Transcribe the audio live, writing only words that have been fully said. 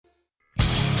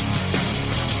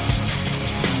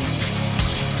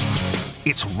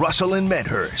It's Russell and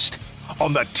Medhurst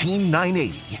on the Team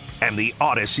 980 and the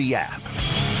Odyssey app.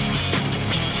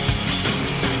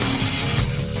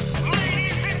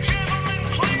 Ladies and gentlemen,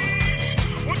 please,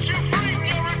 would you bring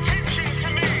your attention to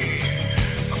me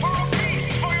for a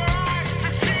feast for your eyes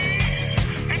to see?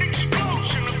 An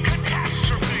explosion of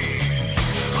catastrophe,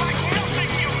 like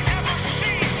nothing you've ever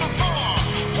seen before.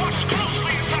 Watch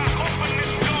closely as I open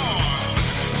this door.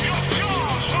 Your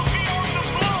jaws will be on the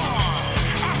floor.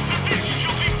 After this,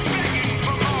 you'll be begging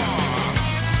for more.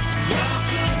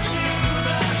 Welcome to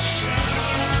the show.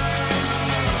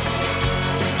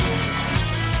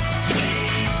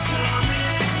 Please come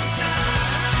inside.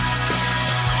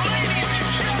 Ladies and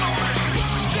gentlemen,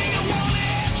 do you want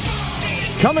it? Do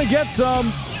you Come and get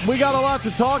some. We got a lot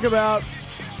to talk about,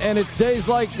 and it's days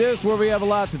like this where we have a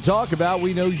lot to talk about.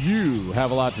 We know you have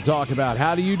a lot to talk about.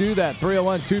 How do you do that?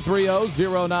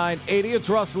 301-230-0980. It's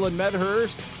Russell and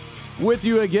Medhurst with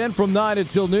you again from 9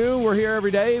 until noon. We're here every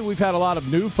day. We've had a lot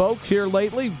of new folks here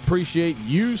lately. Appreciate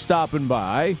you stopping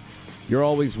by. You're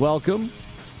always welcome.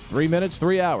 3 minutes,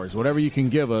 3 hours, whatever you can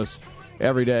give us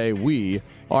every day. We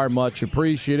are much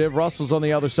appreciative. Russell's on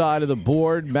the other side of the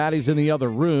board. Maddie's in the other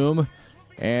room.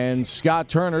 And Scott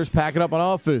Turner's packing up an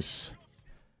office.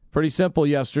 Pretty simple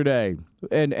yesterday.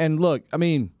 And look, I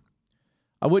mean,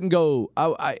 I wouldn't go.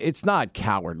 It's not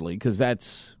cowardly because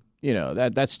that's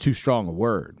that's too strong a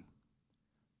word.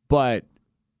 But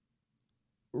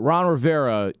Ron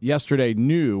Rivera yesterday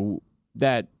knew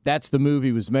that that's the move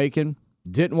he was making.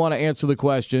 Didn't want to answer the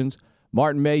questions.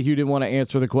 Martin Mayhew didn't want to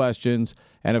answer the questions.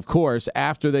 And of course,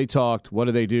 after they talked,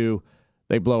 what do?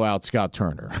 They blow out Scott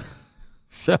Turner.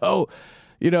 So,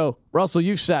 Russell,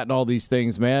 you've sat in all these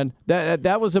things, man.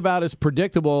 That was about as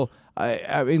predictable.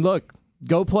 I mean, look,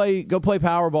 go play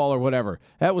Powerball or whatever.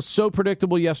 That was so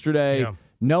predictable yesterday,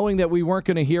 knowing that we weren't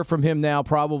going to hear from him now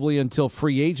probably until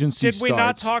free agency starts. Did we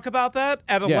not talk about that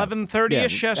at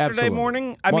 11:30ish yesterday absolutely.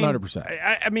 morning?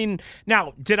 100%. I mean,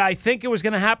 now, did I think it was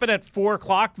going to happen at 4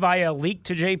 o'clock via leak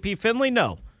to J.P. Finley?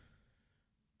 No.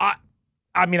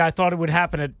 I mean, I thought it would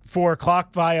happen at 4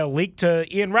 o'clock via leak to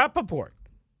Ian Rappaport.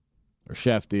 Or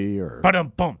Shefty, or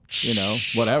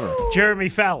whatever. Jeremy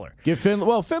Fowler. Give Finley.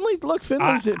 Well, Finley's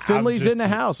in the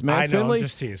house, man. I know, Finley, I'm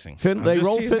just teasing. They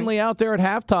rolled Finley out there at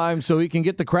halftime so he can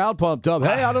get the crowd pumped up.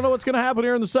 Hey, I don't know what's going to happen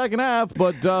here in the second half,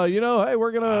 but hey,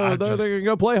 we're gonna they're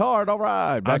gonna play hard. All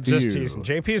right, back to you. I'm just teasing.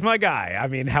 JP's my guy. I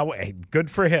mean,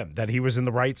 good for him that he was in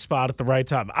the right spot at the right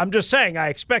time. I'm just saying, I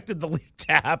expected the leak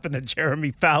to happen to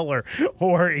Jeremy Fowler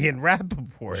or Ian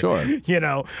Rappaport. Sure,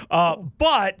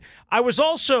 but I was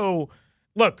also.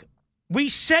 Look, we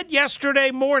said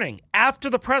yesterday morning after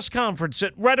the press conference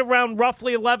at right around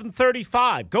roughly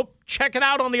 11:35. Go check it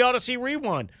out on the Odyssey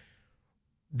Rewind.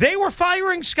 They were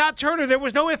firing Scott Turner. There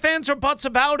was no ifs, ands, or buts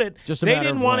about it. They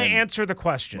didn't want to answer the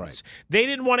questions. Right. They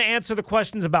didn't want to answer the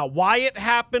questions about why it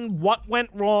happened, what went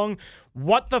wrong,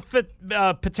 what the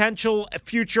potential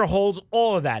future holds,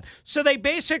 all of that. So they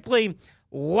basically,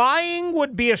 lying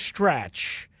would be a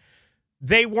stretch.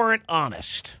 They weren't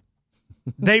honest.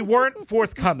 They weren't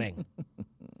forthcoming.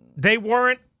 They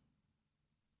weren't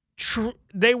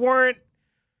transparent.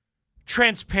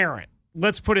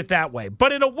 Let's put it that way.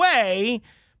 But in a way,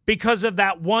 because of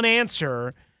that one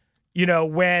answer,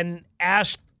 when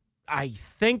asked, I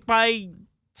think by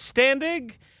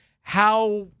Standig,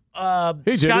 how he Scott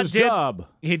did his job.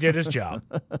 He did his job.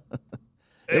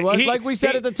 It was like we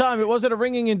said at the time. It wasn't a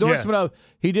ringing endorsement of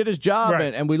he did his job,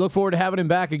 Right. and we look forward to having him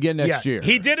back again next year.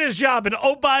 He did his job, and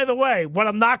by the way, what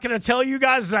I'm not going to tell you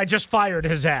guys is I just fired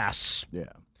his ass.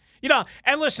 Yeah.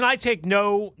 And listen, I take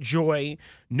no joy,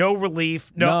 no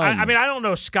relief. No, I mean, I don't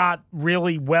know Scott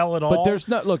really well at all. But there's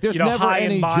never high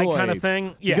any and by joy kind of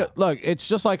thing. Yeah. Because, look, it's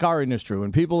just like our industry.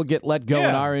 When people get let go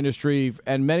in our industry,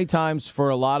 and many times, for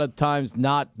a lot of times,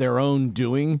 not their own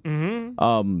doing.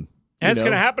 Mm-hmm. And it's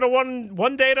going to happen to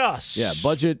one day to us. Yeah,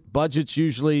 budgets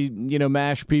usually,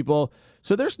 mash people.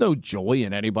 So there's no joy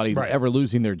in anybody ever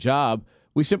losing their job.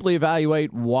 We simply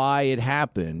evaluate why it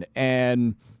happened.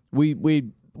 And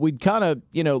we'd kind of,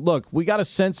 look, we got a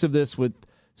sense of this with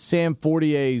Sam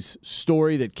Fortier's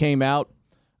story that came out,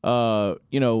 over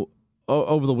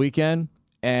the weekend.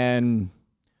 And,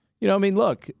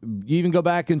 look, you even go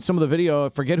back in some of the video, I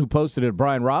forget who posted it,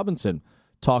 Brian Robinson,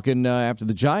 talking after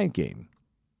the Giant game.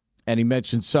 And he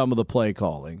mentioned some of the play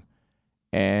calling.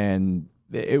 And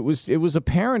it was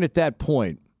apparent at that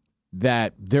point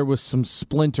that there was some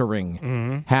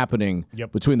splintering happening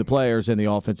between the players and the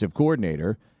offensive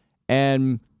coordinator.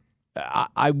 And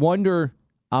I'm wondering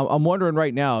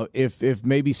right now if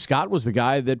maybe Scott was the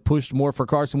guy that pushed more for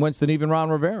Carson Wentz than even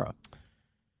Ron Rivera.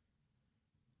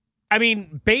 I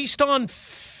mean, based on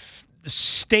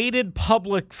stated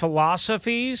public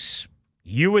philosophies,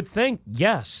 you would think,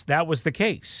 yes, that was the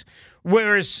case.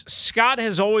 Whereas Scott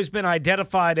has always been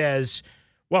identified as,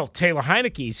 well, Taylor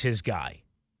Heineke's his guy.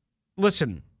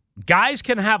 Listen, guys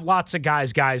can have lots of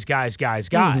guys.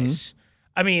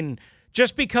 I mean,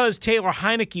 just because Taylor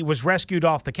Heineke was rescued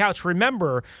off the couch,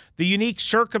 remember the unique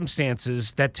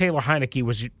circumstances that Taylor Heineke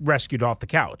was rescued off the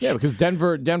couch. Yeah, because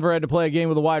Denver had to play a game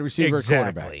with a wide receiver at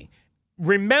quarterback.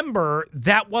 Remember,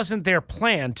 that wasn't their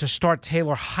plan to start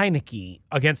Taylor Heineke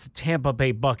against the Tampa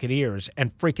Bay Buccaneers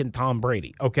and freaking Tom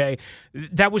Brady, okay?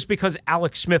 That was because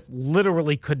Alex Smith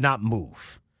literally could not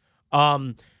move.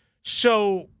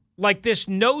 So, like, this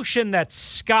notion that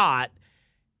Scott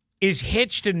is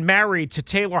hitched and married to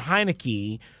Taylor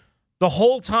Heineke the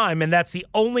whole time, and that's the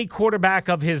only quarterback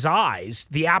of his eyes,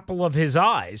 the apple of his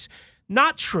eyes,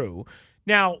 not true.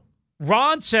 Now,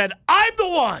 Ron said, I'm the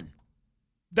one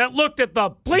that looked at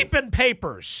the bleeping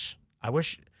papers. I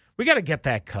wish we got to get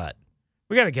that cut.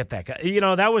 You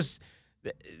know, that was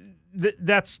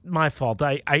that's my fault.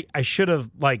 I should have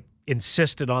like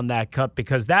insisted on that cut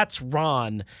because that's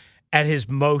Ron at his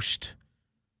most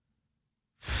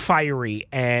fiery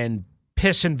and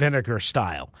piss and vinegar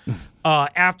style.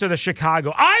 After the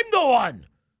Chicago, I'm the one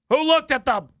who looked at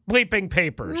the bleeping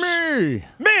papers.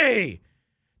 Me.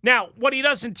 Now, what he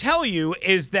doesn't tell you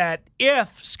is that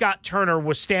if Scott Turner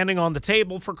was standing on the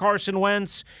table for Carson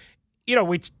Wentz, you know,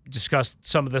 we discussed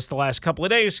some of this the last couple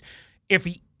of days. If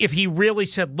he really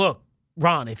said, look,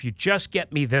 Ron, if you just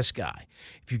get me this guy,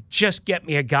 if you just get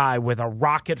me a guy with a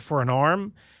rocket for an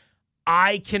arm,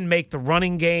 I can make the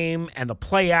running game and the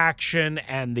play action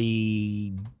and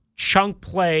the chunk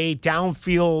play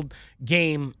downfield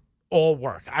game all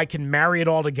work. I can marry it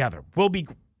all together. We'll be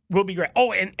great.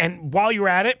 Oh, and while you're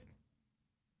at it,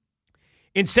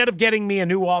 instead of getting me a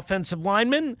new offensive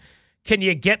lineman, can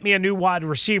you get me a new wide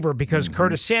receiver? Because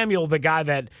Curtis Samuel, the guy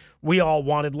that we all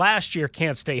wanted last year,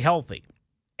 can't stay healthy.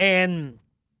 And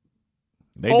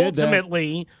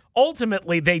ultimately,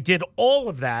 they did all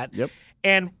of that. Yep.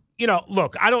 And, you know,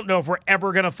 look, I don't know if we're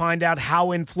ever going to find out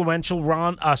how influential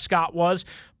Scott was,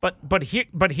 but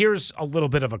here's a little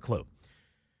bit of a clue.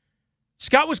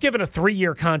 Scott was given a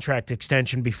 3-year contract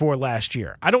extension before last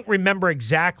year. I don't remember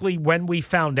exactly when we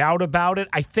found out about it.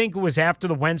 I think it was after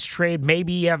the Wentz trade,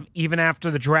 maybe even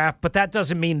after the draft, but that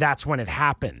doesn't mean that's when it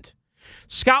happened.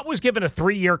 Scott was given a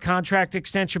 3-year contract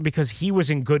extension because he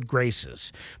was in good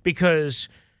graces, because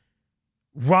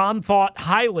Ron thought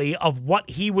highly of what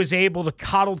he was able to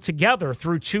cobble together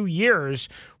through 2 years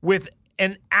with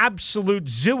an absolute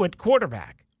zoo at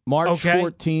quarterback. March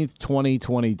 14th,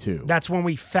 2022. That's when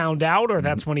we found out, or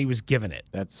that's when he was given it?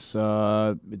 That's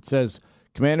it says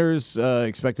Commanders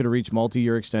expected to reach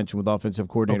multi-year extension with offensive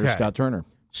coordinator Scott Turner.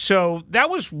 So that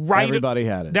was right. Everybody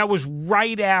had it. That was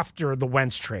right after the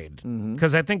Wentz trade,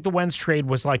 because I think the Wentz trade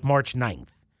was like March 9th,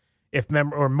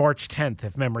 or March 10th,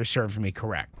 if memory serves me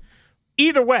correct.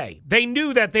 Either way, they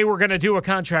knew that they were going to do a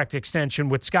contract extension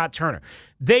with Scott Turner.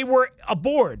 They were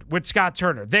aboard with Scott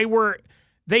Turner.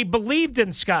 They believed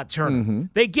in Scott Turner.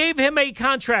 They gave him a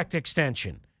contract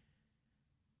extension.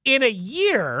 In a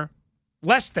year,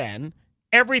 less than,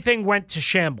 everything went to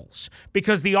shambles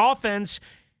because the offense,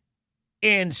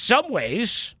 in some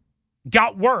ways,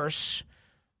 got worse.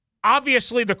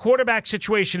 Obviously, the quarterback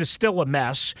situation is still a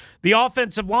mess. The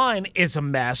offensive line is a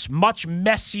mess, much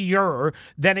messier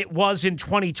than it was in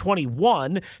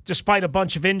 2021, despite a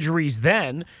bunch of injuries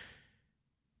then.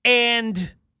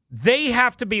 And they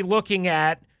have to be looking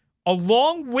at,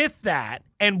 along with that,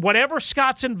 and whatever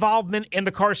Scott's involvement in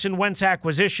the Carson Wentz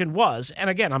acquisition was, and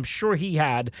again, I'm sure he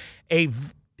had a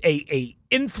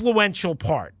influential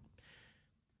part.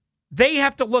 They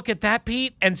have to look at that,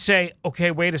 Pete, and say,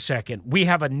 okay, wait a second. We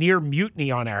have a near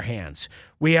mutiny on our hands.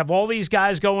 We have all these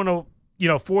guys going to,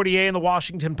 40A in the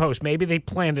Washington Post. Maybe they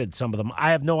planted some of them.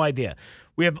 I have no idea.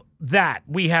 We have that.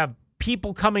 We have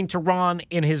people coming to Ron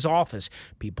in his office,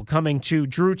 people coming to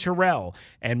Drew Terrell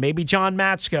and maybe John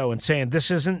Matsko and saying, this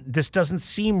doesn't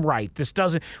seem right.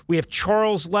 We have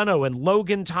Charles Leno and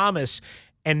Logan Thomas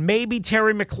and maybe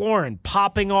Terry McLaurin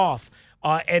popping off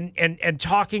and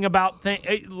talking about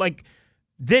things like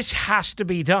this has to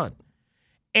be done.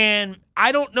 And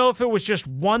I don't know if it was just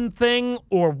one thing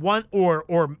or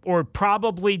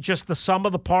probably just the sum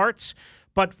of the parts,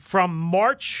 but from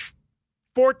March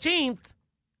 14th,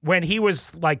 when he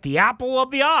was like the apple of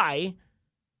the eye,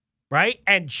 right?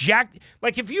 And Jack,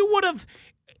 like if you would have,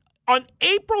 on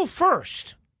April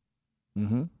 1st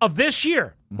of this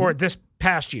year, or this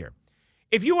past year,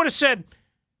 if you would have said,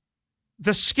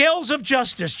 the scales of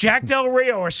justice, Jack Del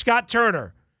Rio or Scott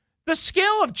Turner, the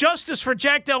scale of justice for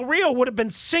Jack Del Rio would have been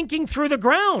sinking through the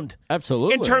ground.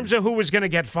 Absolutely. In terms of who was going to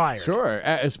get fired. Sure.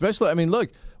 Especially, I mean, look,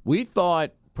 we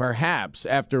thought perhaps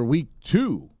after week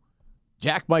 2,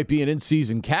 Jack might be an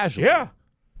in-season casualty. Yeah.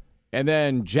 And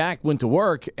then Jack went to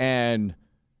work and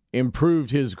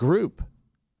improved his group.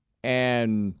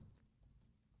 And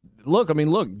look,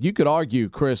 you could argue,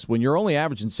 Chris, when you're only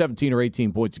averaging 17 or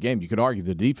 18 points a game, you could argue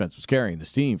the defense was carrying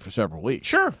this team for several weeks.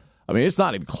 Sure. I mean, it's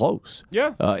not even close.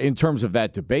 Yeah. In terms of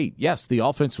that debate, yes, the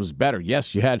offense was better.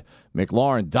 Yes, you had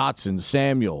McLaurin, Dotson,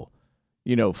 Samuel,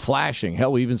 flashing.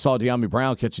 Hell, we even saw De'Ami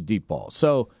Brown catch a deep ball.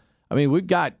 So, I mean, you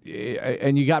got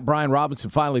Brian Robinson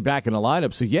finally back in the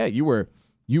lineup. So, yeah, you were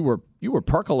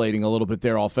percolating a little bit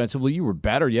there offensively. You were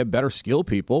better. You had better skill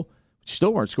people, but you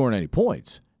still weren't scoring any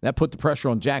points. That put the pressure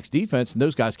on Jack's defense, and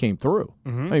those guys came through.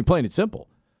 Mm-hmm. I mean, plain and simple.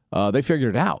 They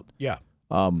figured it out. Yeah.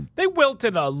 They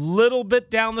wilted a little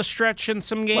bit down the stretch in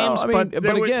some games, but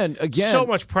again, so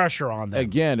much pressure on them.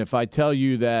 Again, if I tell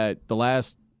you that the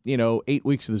last 8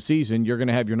 weeks of the season, you're going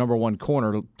to have your number one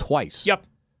corner twice. Yep.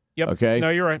 Okay. No,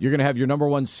 you're right. You're going to have your number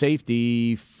one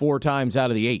safety 4 times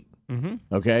out of the 8. Mm-hmm.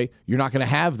 Okay. You're not going to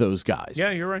have those guys.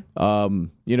 Yeah, you're right.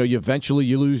 You eventually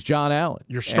you lose John Allen.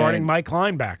 You're starting Mike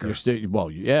linebacker.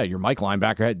 Your Mike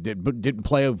linebacker didn't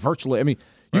play virtually. I mean.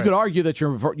 You could argue that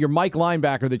your Mike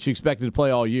linebacker that you expected to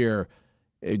play all year,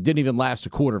 it didn't even last a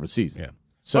quarter of a season. Yeah.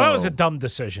 So that was a dumb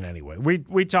decision anyway.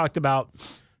 We talked about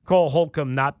Cole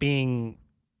Holcomb not being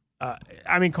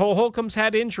Cole Holcomb's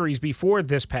had injuries before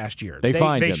this past year.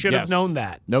 They should have known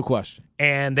that. No question.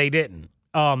 And they didn't.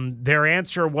 Their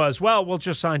answer was, well, we'll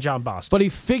just sign John Boston. But he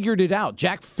figured it out.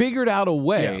 Jack figured out a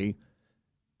way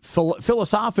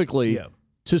philosophically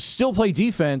to still play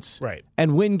defense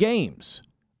and win games.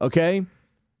 Okay?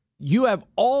 You have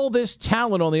all this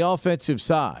talent on the offensive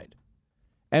side.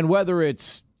 And whether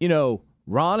it's,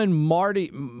 Ron and Marty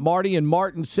and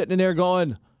Martin sitting in there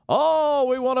going, oh,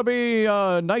 we want to be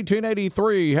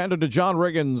 1983 handed to John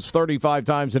Riggins 35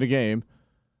 times in a game,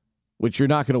 which you're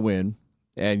not going to win.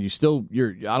 And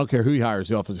I don't care who he hires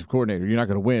the offensive coordinator, you're not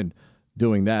going to win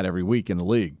doing that every week in the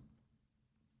league.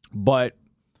 But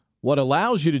what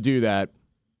allows you to do that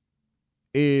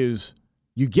is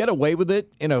you get away with it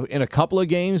in a couple of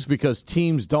games because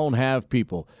teams don't have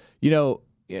people.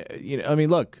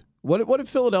 Look, what did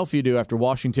Philadelphia do after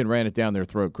Washington ran it down their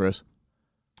throat, Chris?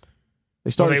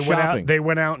 They started shopping. They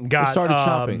went out and got. They started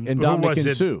shopping. And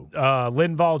Ndamukong Suh.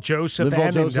 Linval Joseph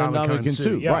and Ndamukong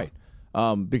Suh. Yeah.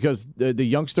 Right. Because the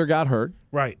youngster got hurt.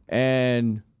 Right.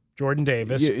 And Jordan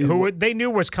Davis, who they knew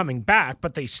was coming back,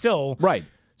 but they still. Right.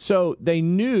 So they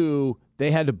knew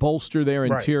they had to bolster their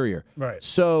interior. Right.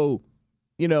 So,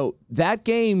 that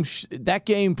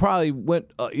game probably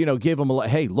went, gave them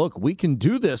hey, look, we can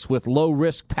do this with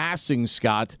low-risk passing,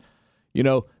 Scott.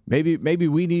 Maybe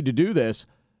we need to do this.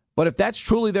 But if that's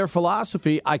truly their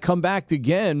philosophy, I come back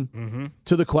again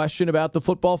to the question about the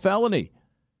football felony.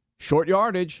 Short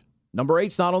yardage, number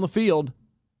 8's not on the field.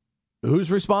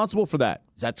 Who's responsible for that?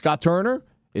 Is that Scott Turner?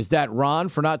 Is that Ron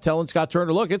for not telling Scott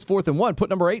Turner, look, it's 4th and 1, put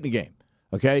number 8 in the game?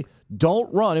 Okay?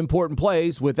 Don't run important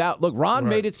plays without – look, Ron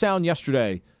made it sound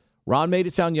yesterday.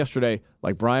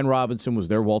 Like Brian Robinson was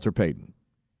their Walter Payton,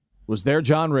 was their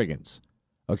John Riggins.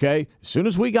 Okay? As soon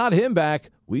as we got him back,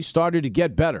 we started to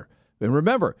get better. And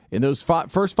remember, in those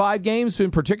first 5 games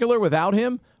in particular without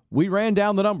him, we ran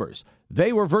down the numbers.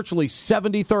 They were virtually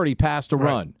 70-30 pass to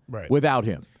run without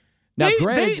him. Now,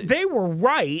 they were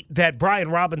right that Brian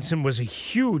Robinson was a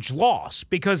huge loss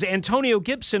because Antonio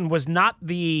Gibson was not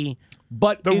the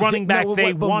running back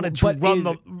they wanted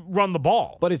to run the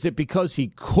ball. But is it because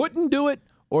he couldn't do it,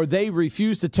 or they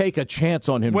refused to take a chance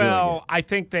on him doing it? Well, I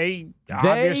think they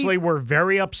obviously were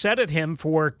very upset at him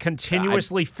for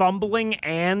continuously fumbling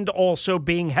and also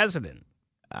being hesitant.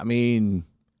 I mean,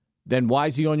 then why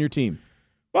is he on your team?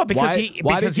 Well, because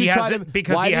he has a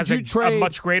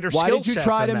much greater skill set. Why did you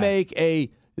try to make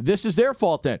this is their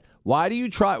fault then? Why did you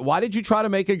try to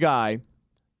make a guy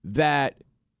that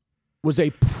was a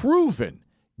proven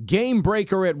game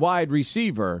breaker at wide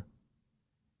receiver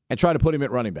and try to put him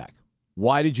at running back?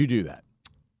 Why did you do that?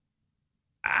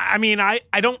 I mean, I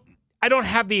don't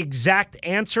have the exact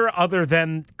answer other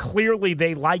than clearly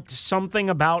they liked something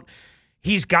about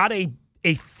he's got a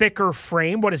thicker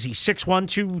frame. What is he, 6'1",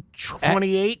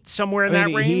 228, somewhere in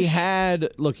that range?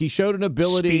 He showed an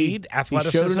ability. Speed,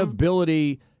 athleticism. He showed an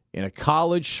ability in a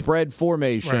college spread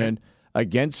formation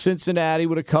against Cincinnati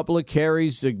with a couple of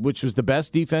carries, which was the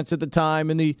best defense at the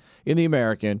time in the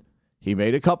American. He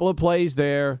made a couple of plays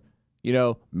there,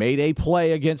 made a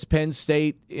play against Penn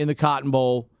State in the Cotton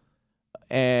Bowl.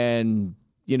 And,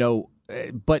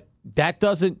 but that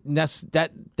doesn't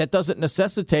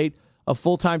necessitate a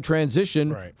full-time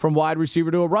transition from wide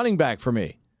receiver to a running back for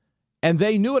me. And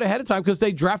they knew it ahead of time because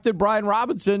they drafted Brian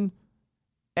Robinson.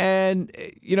 And,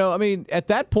 at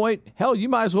that point, hell, you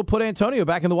might as well put Antonio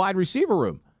back in the wide receiver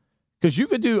room. Because you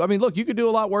could do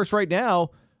a lot worse right now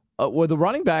with the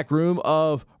running back room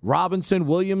of Robinson,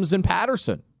 Williams, and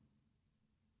Patterson.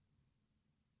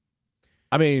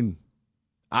 I mean,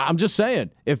 I'm just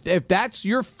saying, if that's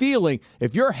your feeling,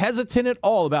 if you're hesitant at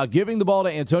all about giving the ball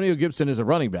to Antonio Gibson as a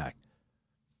running back,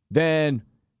 then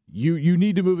you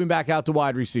need to move him back out to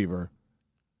wide receiver.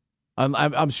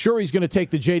 I'm sure he's going to take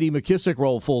the J.D. McKissick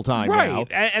role full time now.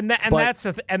 And that's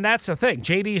the thing.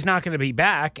 J.D.'s not going to be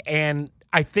back, and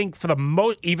I think for the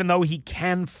most, even though he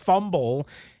can fumble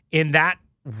in that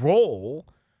role,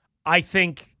 I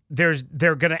think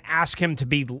they're going to ask him to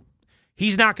be.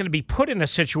 He's not going to be put in a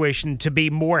situation to be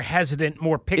more hesitant,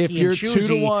 more picky and choosy.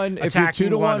 If you're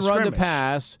 2-1 run to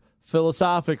pass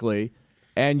philosophically.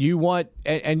 And you want,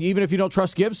 and even if you don't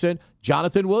trust Gibson,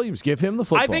 Jonathan Williams, give him the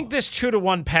football. I think this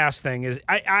 2-1 pass thing is,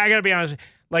 I got to be honest,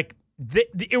 like,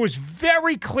 it was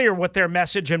very clear what their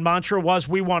message in mantra was.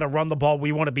 We want to run the ball.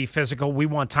 We want to be physical. We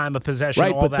want time of possession.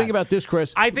 Right, all but that. think about this,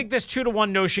 Chris. I think this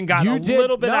 2-1 notion got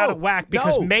little bit out of whack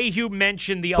because Mayhew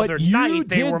mentioned the other night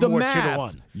they were more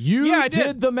 2-1. You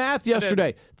did the math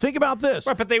yesterday. Think about this.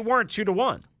 Right, but they weren't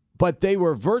 2-1. But they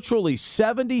were virtually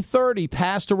 70-30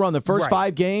 pass to run the first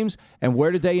 5 games, and where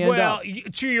did they end up?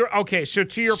 To your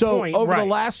point, over the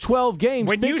last 12 games,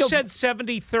 when you said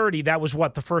 70-30, that was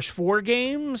what, the first 4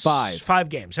 games? 5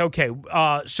 games. Okay,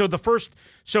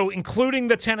 so including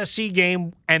the Tennessee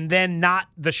game and then not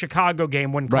the Chicago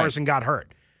game when Carson got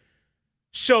hurt.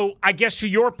 So I guess to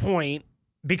your point,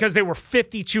 because they were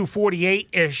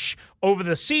 52-48-ish over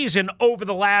the season, over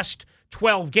the last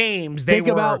 12 games, they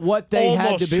were about what they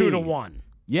had to be. 2-1.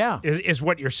 Yeah. Is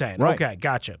what you're saying. Right. Okay,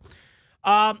 gotcha.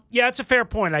 Yeah, it's a fair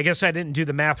point. I guess I didn't do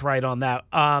the math right on that.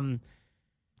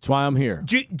 That's why I'm here.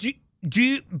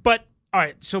 But, all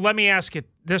right, so let me ask it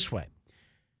this way.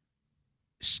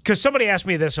 Because somebody asked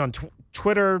me this on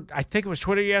Twitter, I think it was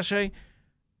Twitter yesterday.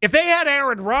 If they had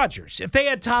Aaron Rodgers, if they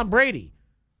had Tom Brady,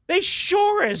 they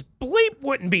sure as bleep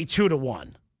wouldn't be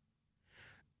 2-1.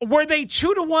 Were they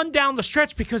 2-1 down the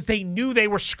stretch because they knew they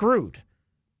were screwed?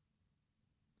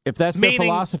 If that's their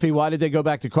philosophy, why did they go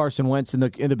back to Carson Wentz in the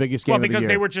biggest game of the year? Well, because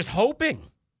they were just hoping.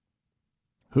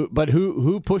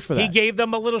 Who pushed for that? He gave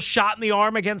them a little shot in the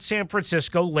arm against San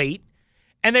Francisco late,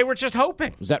 and they were just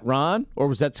hoping. Was that Ron or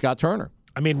was that Scott Turner?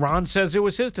 I mean, Ron says it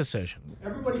was his decision.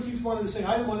 Everybody keeps wanting to say,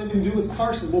 I didn't want anything to do with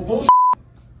Carson. Well, bullshit.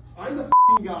 I'm the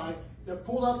guy that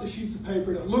pulled out the sheets of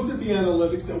paper, that looked at the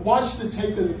analytics, that watched the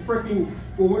tape in the freaking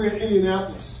when we were in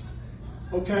Indianapolis.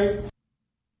 Okay?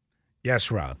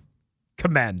 Yes, Ron.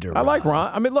 Commander Ron. I like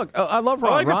Ron. I mean, look, I love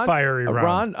Ron. I like a fiery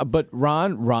Ron. But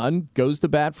Ron goes to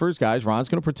bat for his guys. Ron's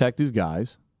going to protect his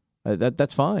guys.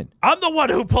 That's fine. I'm the one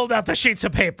who pulled out the sheets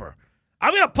of paper.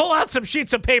 I'm going to pull out some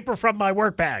sheets of paper from my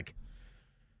work bag.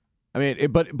 I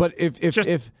mean, but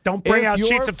if don't bring out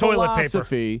sheets of toilet paper.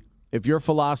 If your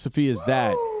philosophy is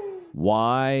that,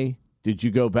 why did you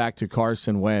go back to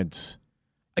Carson Wentz?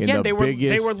 Again, they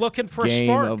were looking for game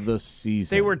a spark of the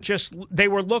season. They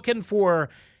were looking for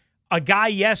a guy,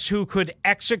 who could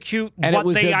execute and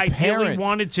what they ideally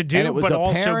wanted to do, but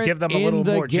also give them a little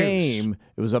more juice.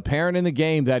 It was apparent in the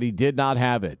game that he did not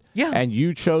have it. Yeah. And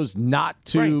you chose not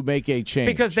to make a change.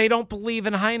 Because they don't believe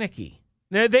in Heineke.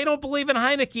 They don't believe in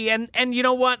Heineke. And you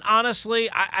know what? Honestly,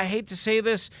 I hate to say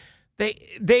this.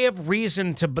 They have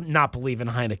reason to not believe in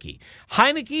Heineke.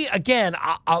 Heineke, again,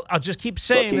 I'll just keep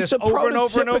saying this over and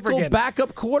over and over again. He's a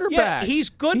backup quarterback. Yeah,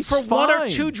 he's good for fine. 1 or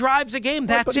 2 drives a game.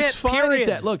 That's but he's fine period.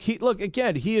 At that. Look,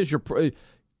 he is your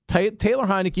Taylor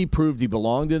Heineke proved he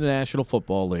belonged in the National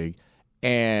Football League,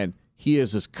 and he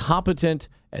is as competent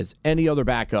as any other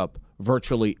backup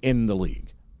virtually in the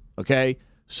league. Okay?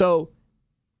 So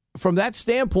from that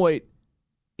standpoint,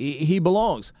 he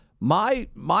belongs. My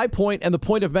point and the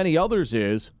point of many others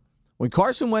is when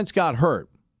Carson Wentz got hurt,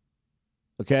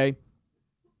 okay,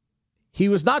 he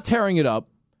was not tearing it up,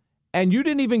 and you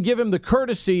didn't even give him the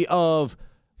courtesy of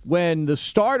when the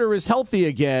starter is healthy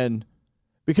again,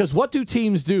 because what do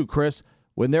teams do, Chris?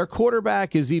 When their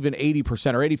quarterback is even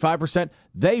 80% or 85%,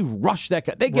 they rush that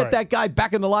guy. They get that guy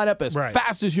back in the lineup as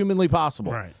fast as humanly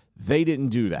possible. Right. They didn't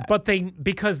do that. But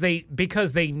because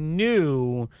they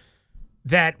knew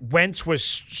that Wentz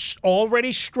was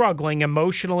already struggling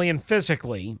emotionally and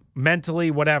physically,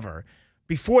 mentally, whatever,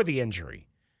 before the injury.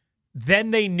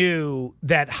 then they knew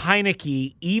that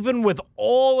Heineke, even with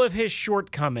all of his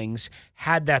shortcomings,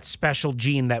 had that special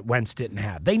gene that Wentz didn't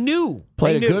have. They knew.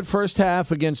 Played They a knew. good first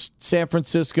half against San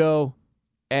Francisco,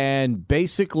 and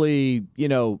basically,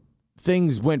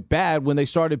 things went bad when they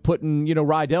started putting,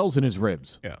 Rydell's in his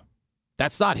ribs. Yeah.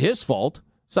 That's not his fault.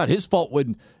 It's not his fault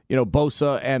when,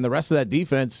 Bosa and the rest of that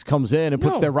defense comes in and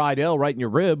puts No. their Rydell right in your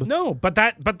rib. No, but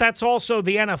that's also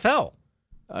the NFL.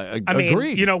 I mean,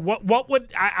 agreed. what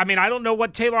would I don't know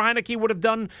what Taylor Heineke would have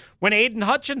done when Aiden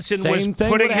Hutchinson Same was thing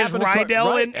putting would his happen to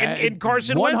Rydell right. in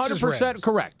Carson Wentz's 100% ribs.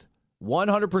 correct.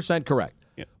 100% correct.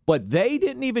 Yeah. But they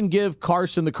didn't even give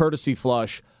Carson the courtesy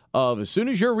flush of as soon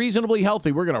as you're reasonably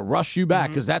healthy, we're going to rush you back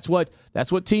because that's what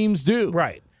teams do.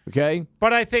 Right. Okay.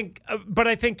 But I think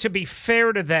to be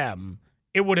fair to them,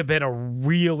 it would have been a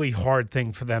really hard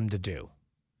thing for them to do.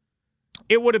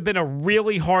 It would have been a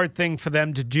really hard thing for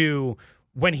them to do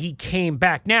when he came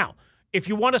back. Now, if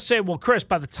you want to say, well, Chris,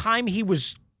 by the time he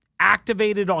was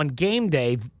activated on game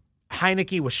day,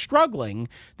 Heineke was struggling.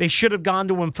 They should have gone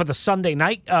to him for the Sunday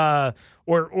night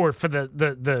or for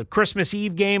the Christmas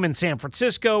Eve game in San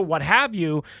Francisco, what have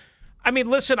you. I mean,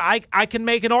 listen, I can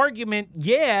make an argument.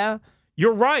 Yeah,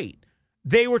 you're right.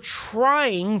 They were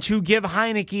trying to give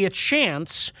Heineke a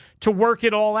chance to work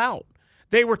it all out.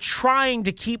 They were trying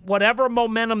to keep whatever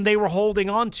momentum they were holding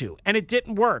on to, and it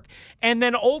didn't work. And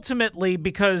then ultimately,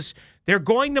 because they're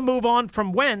going to move on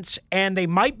from Wentz, and they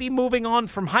might be moving on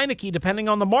from Heineke, depending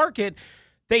on the market,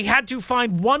 they had to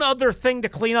find one other thing to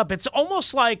clean up. It's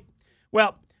almost like,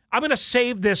 well, I'm going to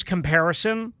save this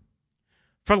comparison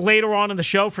for later on in the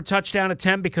show for Touchdown at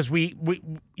 10 because we're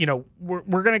going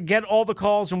to get all the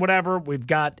calls and whatever. We've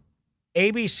got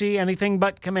ABC, anything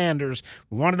but Commanders.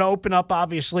 We wanted to open up,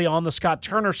 obviously, on the Scott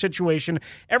Turner situation.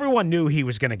 Everyone knew he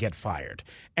was going to get fired.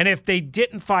 And if they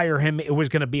didn't fire him, it was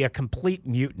going to be a complete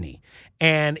mutiny.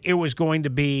 And it was going to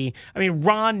be,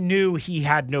 Ron knew he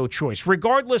had no choice.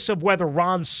 Regardless of whether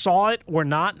Ron saw it or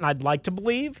not, and I'd like to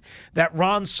believe that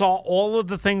Ron saw all of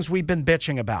the things we've been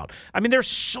bitching about. There's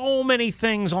so many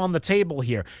things on the table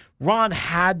here. Ron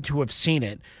had to have seen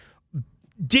it.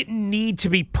 Didn't need to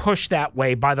be pushed that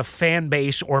way by the fan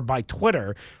base or by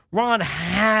Twitter. Ron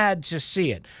had to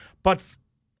see it. But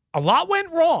a lot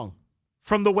went wrong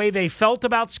from the way they felt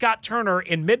about Scott Turner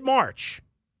in mid-March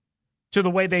to the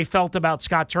way they felt about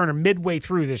Scott Turner midway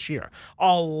through this year.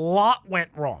 A lot went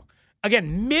wrong.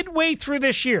 Again, midway through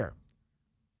this year,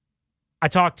 I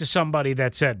talked to somebody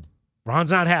that said, Ron's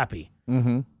not happy.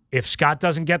 Mm-hmm. If Scott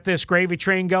doesn't get this gravy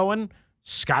train going,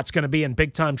 Scott's going to be in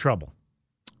big-time trouble.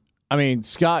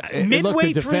 Scott,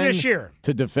 midway through this year.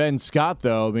 To defend Scott,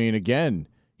 though, again,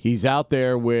 he's out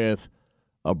there with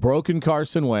a broken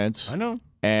Carson Wentz. I know.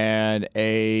 And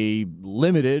a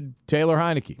limited Taylor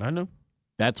Heineke. I know.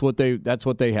 That's what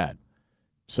they had.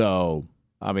 So,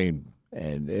 and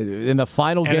in the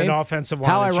final and game, an offensive line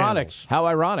how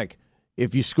ironic.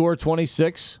 If you score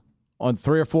 26 on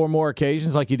 3 or 4 more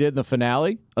occasions like you did in the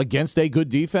finale against a good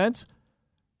defense,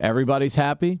 everybody's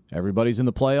happy, everybody's in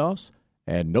the playoffs,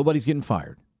 and nobody's getting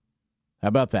fired. How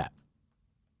about that?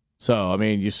 So,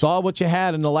 you saw what you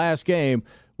had in the last game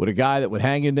with a guy that would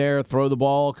hang in there, throw the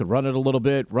ball, could run it a little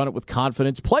bit, run it with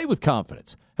confidence, play with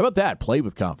confidence. How about that? Play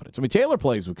with confidence. Taylor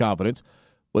plays with confidence,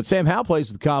 but Sam Howell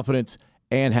plays with confidence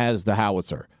and has the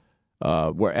howitzer,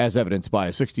 as evidenced by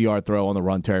a 60-yard throw on the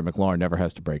run. Terry McLaurin never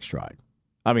has to break stride.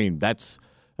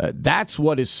 That's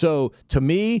what is so, to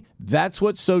me, that's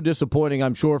what's so disappointing,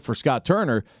 I'm sure, for Scott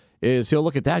Turner, is he'll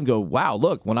look at that and go, wow,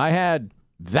 look, when I had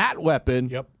that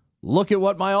weapon, look at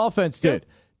what my offense did.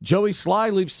 Joey Sly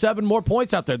leaves 7 more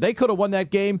points out there. They could have won that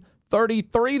game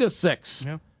 33-6.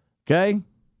 Yeah. Okay?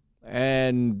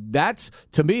 And that's,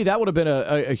 to me, that would have been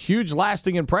a huge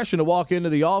lasting impression to walk into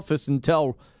the office and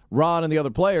tell Ron and the other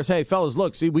players, hey, fellas,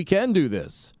 look, see, we can do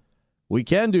this. We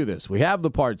can do this. We have the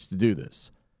parts to do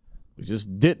this. We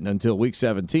just didn't until week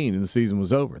 17 and the season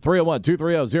was over.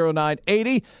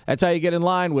 301-230-0980. That's how you get in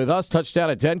line with us.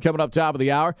 Touchdown at 10 coming up top of the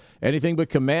hour. Anything but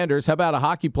Commanders. How about a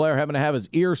hockey player having to have his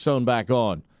ear sewn back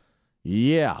on?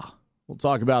 Yeah. We'll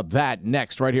talk about that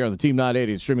next right here on the Team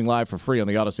 980 and streaming live for free on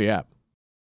the Odyssey app.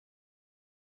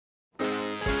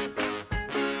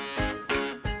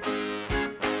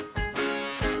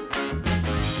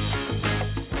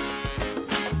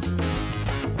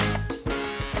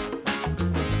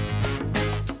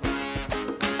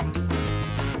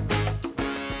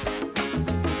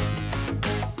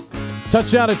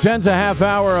 Touchdown at 10's a half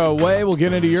hour away. We'll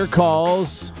get into your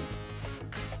calls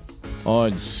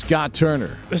on Scott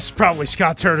Turner. This is probably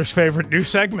Scott Turner's favorite new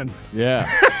segment. Yeah.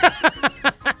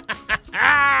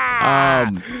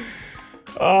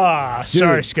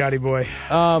 Sorry, Scotty boy.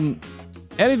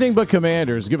 Anything but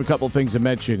Commanders. Give a couple of things to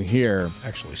mention here.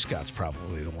 Actually, Scott's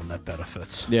probably the one that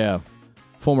benefits. Yeah.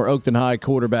 Former Oakton High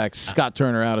quarterback Scott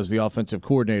Turner out as the offensive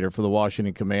coordinator for the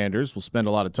Washington Commanders. We'll spend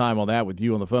a lot of time on that with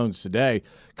you on the phones today.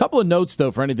 A couple of notes,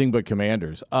 though, for anything but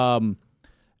Commanders. And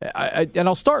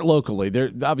I'll start locally.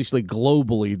 There, obviously,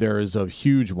 globally, there is a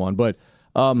huge one. But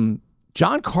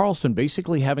John Carlson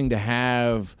basically having to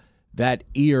have that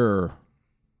ear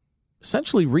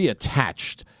essentially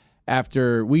reattached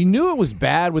after we knew it was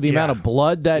bad with the amount of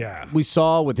blood that we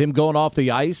saw with him going off the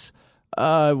ice.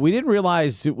 We didn't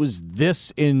realize it was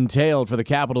this entailed for the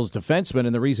Capitals defenseman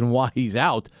and the reason why he's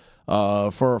out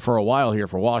for a while here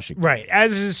for Washington. Right.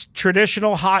 As is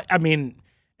traditional hot. I mean,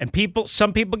 and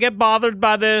some people get bothered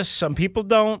by this. Some people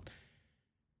don't.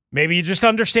 Maybe you just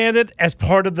understand it as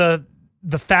part of the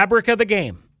fabric of the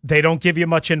game. They don't give you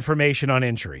much information on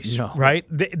injuries, right?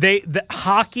 The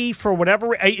hockey, for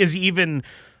whatever, is even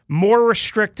more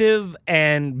restrictive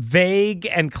and vague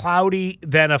and cloudy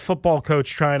than a football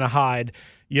coach trying to hide,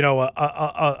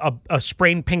 a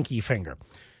sprained pinky finger.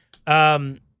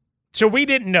 So we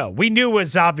didn't know. We knew it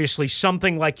was obviously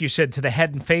something, like you said, to the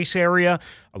head and face area,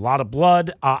 a lot of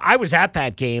blood. I was at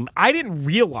that game. I didn't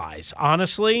realize,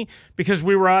 honestly, because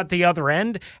we were at the other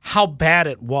end, how bad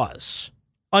it was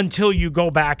until you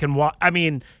go back and watch. I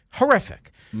mean,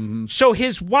 horrific. Mm-hmm. So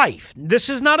his wife, this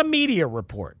is not a media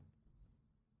report.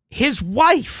 His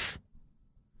wife,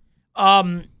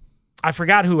 I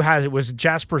forgot who has it. Was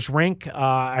Jasper's Rink?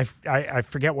 I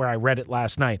forget where I read it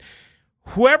last night.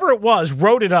 Whoever it was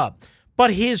wrote it up.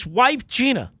 But his wife,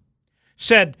 Gina,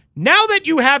 said, now that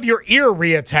you have your ear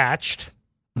reattached,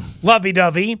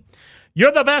 lovey-dovey,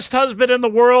 you're the best husband in the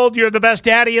world. You're the best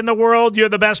daddy in the world. You're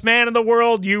the best man in the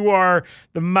world. You are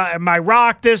my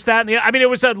rock, this, that, and the other. I mean, it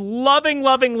was a loving.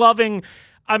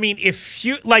 I mean, if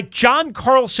you like, John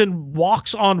Carlson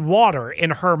walks on water in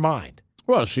her mind.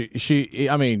 Well, she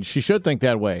should think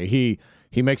that way.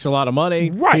 He makes a lot of money.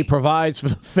 Right. He provides for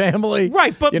the family.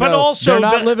 Right, but also they're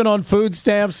not living on food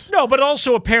stamps. No, but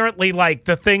also apparently like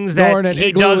the things that Nor an he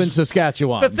igloo does in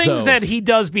Saskatchewan. The things that he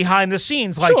does behind the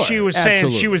scenes, like Sure, she was saying,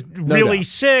 absolutely. she was No really doubt.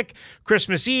 sick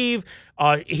Christmas Eve.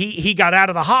 He got out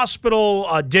of the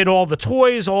hospital, did all the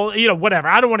toys, whatever.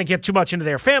 I don't want to get too much into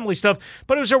their family stuff,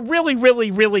 but it was a really,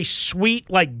 really, really sweet,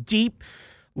 like deep,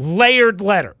 layered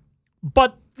letter.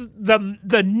 But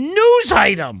the news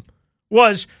item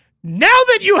was, now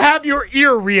that you have your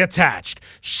ear reattached,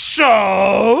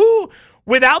 so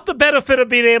without the benefit of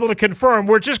being able to confirm,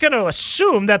 we're just going to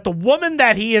assume that the woman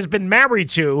that he has been married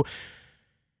to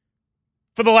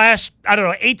for the last,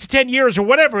 8 to 10 years or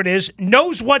whatever it is,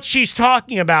 knows what she's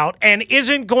talking about and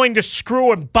isn't going to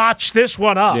screw and botch this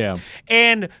one up. Yeah.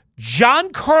 And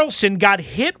John Carlson got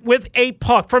hit with a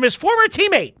puck from his former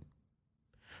teammate,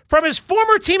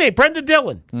 Brendan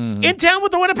Dillon, in town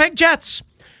with the Winnipeg Jets.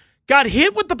 Got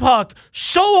hit with the puck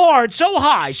so hard, so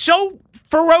high, so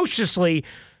ferociously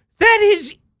that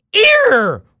his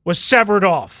ear was severed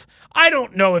off. I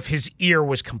don't know if his ear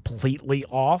was completely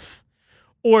off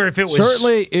or if it was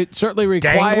It certainly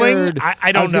required. dangling.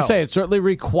 I don't know. I was going to say, it certainly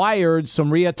required some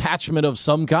reattachment of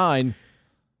some kind.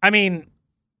 I mean,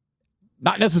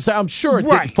 Not necessarily. I'm sure it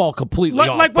Right. didn't fall completely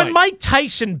off. like when but- Mike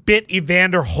Tyson bit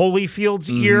Evander Holyfield's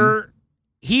ear,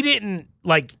 he didn't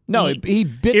No, he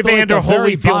bit Evander the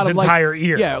very Holyfield's bottom, entire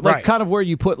ear. Yeah, like Right. kind of where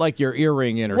you put like your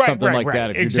earring in or something like that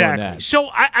if you're exactly. doing that. So,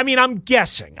 I mean, I'm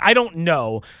guessing. I don't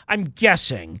know. I'm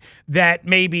guessing that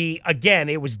maybe, again,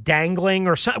 it was dangling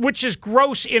or something, which is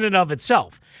gross in and of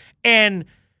itself. And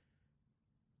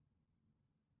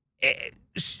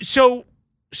so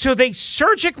they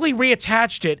surgically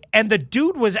reattached it, and the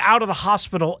dude was out of the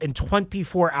hospital in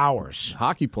 24 hours.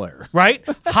 Hockey player. Right?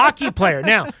 Hockey player.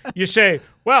 Now, you say,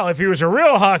 well, if he was a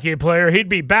real hockey player, he'd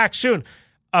be back soon.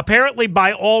 Apparently,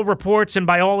 by all reports and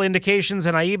by all indications,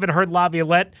 and I even heard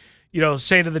Laviolette,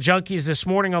 say to the Junkies this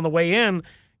morning on the way in,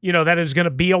 that is going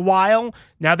to be a while.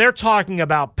 Now, they're talking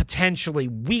about potentially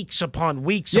weeks upon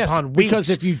weeks upon weeks. Because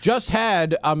if you just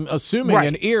had, I'm assuming, Right.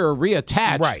 an ear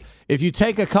reattached, Right. if you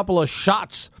take a couple of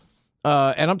shots,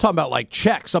 and I'm talking about like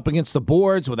checks up against the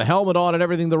boards with a helmet on and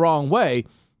everything the wrong way,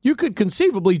 you could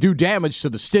conceivably do damage to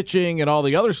the stitching and all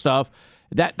the other stuff.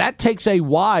 That takes a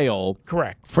while.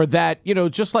 Correct. For that,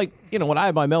 just like, when I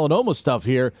have my melanoma stuff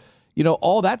here,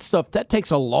 all that stuff, that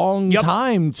takes a long Yep.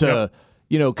 time to,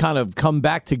 kind of come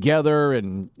back together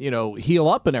and, heal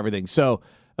up and everything. So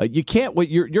you can't,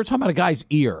 you're talking about a guy's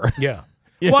ear. Yeah.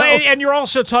 You Well, know? and you're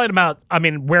also talking about,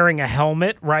 wearing a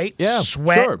helmet, right? Yeah,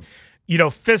 Sweat. sure.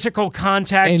 physical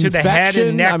contact to the head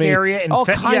and neck area, all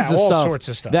kinds of all stuff, sorts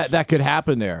of stuff that could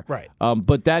happen there. Right.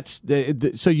 But that's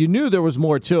so you knew there was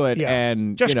more to it, Yeah.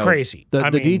 and Just crazy. The I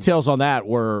mean- details on that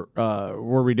were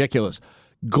ridiculous.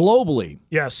 Globally,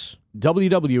 Yes.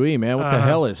 WWE, man, what the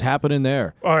hell is happening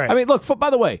there? All right. I mean, look. By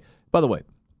the way,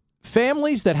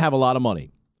 families that have a lot of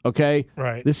money. Okay.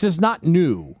 Right. This is not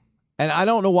new, and I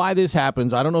don't know why this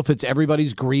happens. I don't know if it's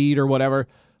everybody's greed or whatever,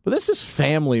 but this is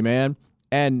family, man.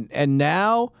 And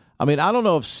now, I mean, I don't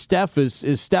know if Steph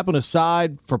is stepping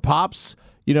aside for Pops,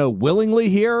 willingly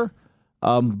here,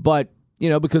 but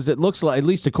because it looks like, at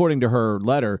least according to her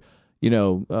letter,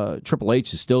 Triple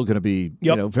H is still going to be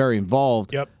very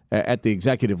involved at the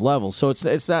executive level. So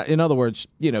it's not, in other words,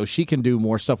 she can do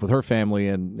more stuff with her family,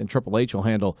 and Triple H will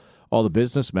handle all the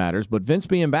business matters. But Vince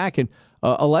being back and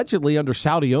allegedly under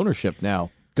Saudi ownership now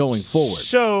going forward.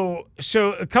 So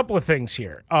a couple of things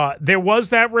here. There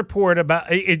was that report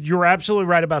about it. You're absolutely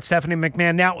right about Stephanie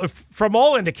McMahon. Now, from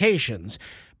all indications,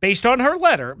 based on her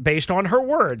letter, based on her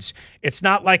words, it's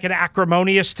not like an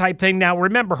acrimonious type thing. Now,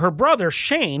 remember, her brother,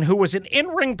 Shane, who was an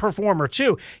in-ring performer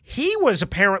too, he was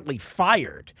apparently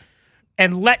fired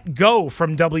and let go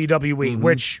from WWE,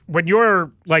 which when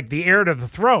you're like the heir to the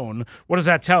throne, what does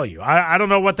that tell you? I don't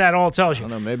know what that all tells you. I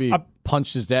don't know, maybe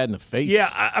punched his dad in the face.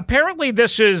 Yeah, apparently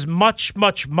this is much,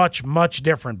 much, much, much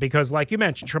different because, like you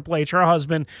mentioned, Triple H, her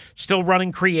husband, still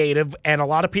running creative, and a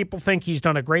lot of people think he's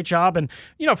done a great job. And,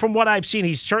 from what I've seen,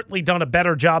 he's certainly done a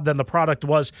better job than the product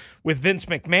was with Vince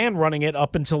McMahon running it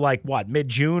up until,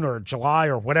 mid-June or July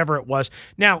or whatever it was.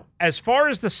 Now, as far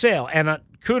as the sale, and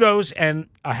kudos and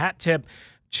a hat tip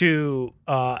to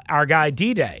our guy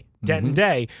D-Day, Denton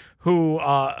Day, who,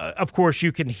 of course,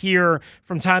 you can hear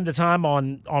from time to time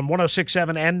on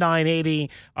 106.7 and 980.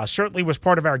 Certainly was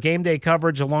part of our game day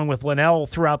coverage along with Linnell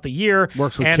throughout the year.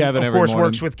 Works with and Kevin every morning.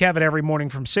 works with Kevin every morning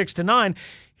from 6 to 9.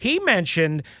 He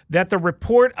mentioned that the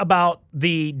report about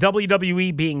the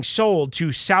WWE being sold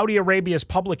to Saudi Arabia's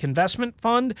Public Investment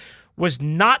Fund was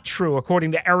not true,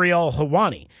 according to Ariel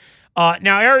Helwani.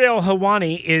 Now, Ariel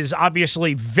Helwani is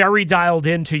obviously very dialed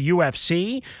into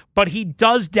UFC, but he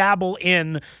does dabble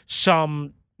in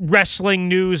some wrestling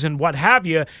news and what have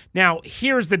you. Now,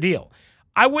 here's the deal.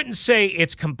 I wouldn't say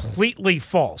it's completely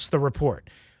false, the report.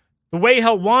 The way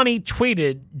Helwani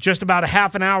tweeted just about a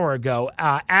half an hour ago,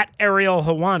 at Ariel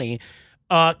Helwani,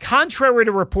 contrary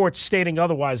to reports stating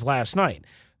otherwise last night,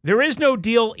 there is no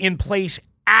deal in place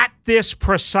at this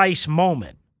precise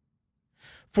moment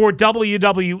for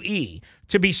WWE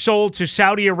to be sold to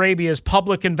Saudi Arabia's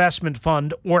Public Investment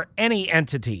Fund or any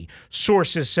entity,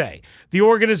 sources say. The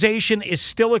organization is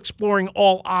still exploring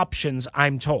all options,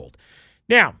 I'm told.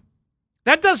 Now,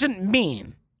 that doesn't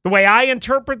mean, the way I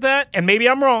interpret that, and maybe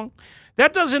I'm wrong,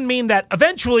 that doesn't mean that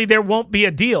eventually there won't be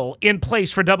a deal in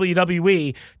place for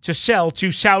WWE to sell to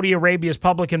Saudi Arabia's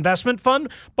Public Investment Fund.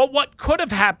 But what could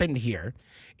have happened here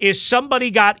is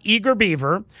somebody got eager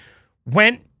beaver,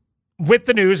 went with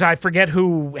the news. I forget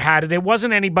who had it. It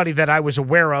wasn't anybody that I was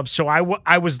aware of, so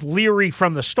I was leery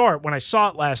from the start when I saw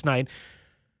it last night.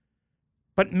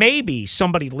 But maybe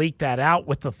somebody leaked that out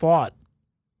with the thought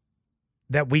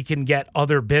that we can get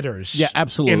other bidders. Yeah,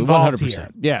 absolutely,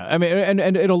 100%. Yeah, I mean,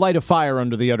 and it'll light a fire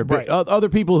under the other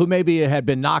people who maybe had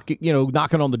been knocking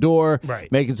on the door,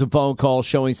 making some phone calls,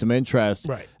 showing some interest.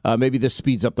 Right. Maybe this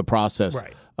speeds up the process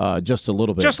just a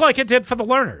little bit. Just like it did for the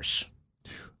learners.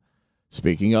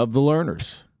 Speaking of the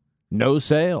learners, no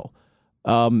sale.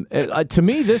 To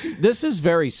me, this is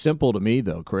very simple to me,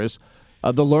 though, Chris.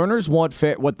 The learners want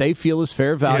what they feel is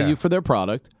fair value for their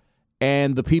product,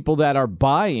 and the people that are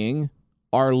buying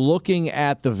are looking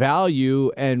at the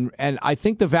value, and I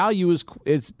think the value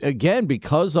is again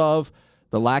because of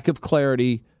the lack of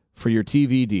clarity for your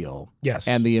TV deal,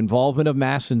 and the involvement of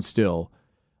Masson still.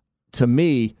 To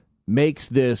me, makes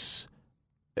this.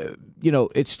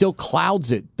 It still clouds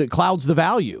it. That clouds the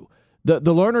value.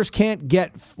 The learners can't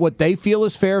get what they feel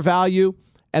is fair value,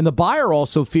 and the buyer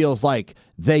also feels like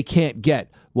they can't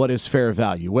get what is fair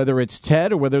value, whether it's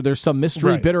Ted or whether there's some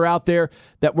mystery bidder out there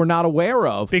that we're not aware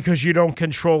of. Because you don't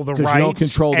control the rights. You don't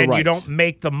control the rights. You don't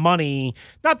make the money.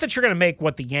 Not that you're going to make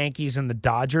what the Yankees and the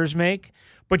Dodgers make,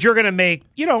 but you're going to make,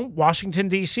 Washington,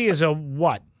 D.C. is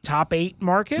a top 8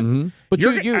 market? Mm-hmm. But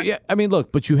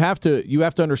but you have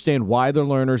to understand why the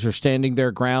learners are standing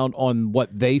their ground on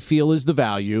what they feel is the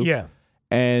value. Yeah.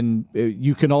 And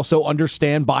you can also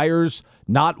understand buyers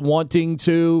not wanting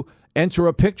to enter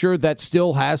a picture that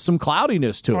still has some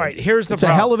cloudiness to it. All right, here's the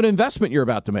problem. It's a hell of an investment you're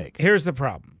about to make. Here's the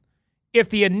problem. If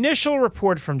the initial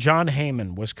report from John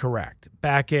Heyman was correct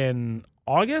back in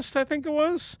August, I think it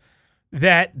was,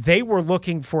 that they were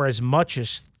looking for as much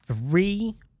as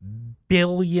 $3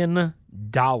 billion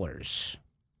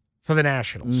for the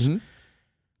Nationals.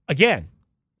 Again,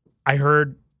 I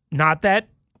heard not that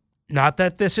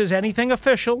this is anything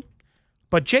official,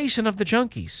 but Jason of the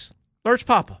Junkies, Lurch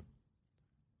Papa.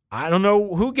 I don't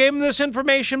know who gave him this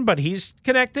information, but he's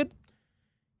connected.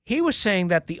 He was saying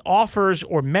that the offers,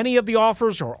 or many of the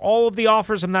offers, or all of the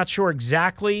offers, I'm not sure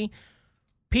exactly,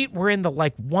 Pete, we're in the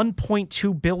like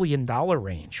 $1.2 billion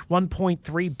range,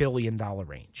 $1.3 billion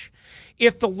range.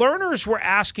 If the Lerners were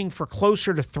asking for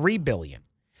closer to $3 billion,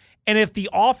 and if the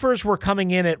offers were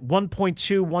coming in at 1.2,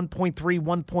 1.3,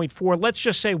 1.4, let's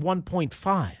just say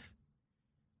 1.5,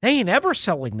 they ain't ever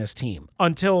selling this team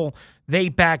until they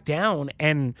back down.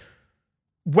 And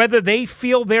whether they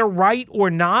feel they're right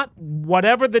or not,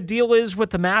 whatever the deal is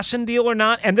with the Masson deal or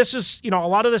not, and this is, a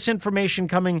lot of this information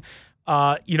coming,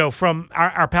 from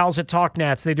our pals at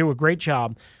TalkNats. They do a great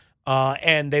job,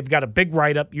 and they've got a big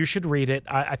write-up. You should read it.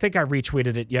 I think I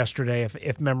retweeted it yesterday,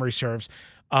 if memory serves.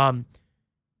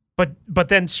 But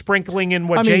then sprinkling in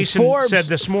what Jason said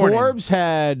this morning. Forbes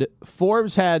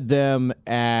had them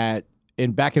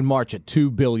back in March at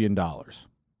 $2 billion.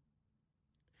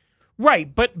 Right,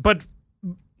 but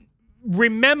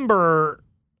remember,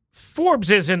 Forbes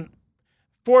is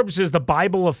the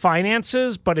Bible of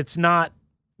finances, but it's not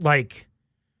like,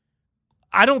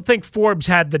 I don't think Forbes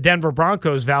had the Denver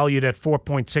Broncos valued at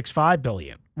 $4.65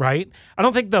 billion, right? I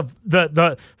don't think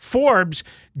the Forbes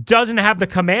doesn't have the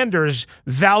Commanders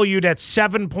valued at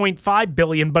 $7.5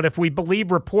 billion, but if we believe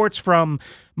reports from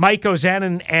Mike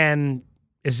Ozanin, and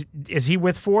is he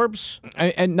with Forbes?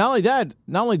 And not only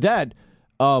that.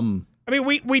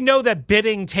 We know that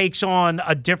bidding takes on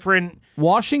a different.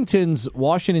 Washington's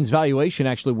valuation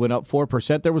actually went up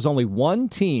 4%. There was only one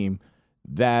team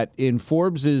that in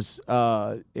Forbes's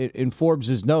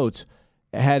notes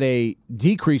had a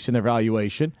decrease in their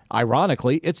valuation.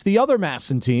 Ironically, it's the other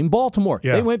Masson team, Baltimore.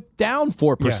 Yeah. They went down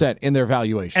 4% in their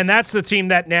valuation. And that's the team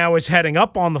that now is heading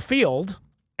up on the field.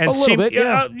 And a little bit,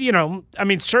 yeah.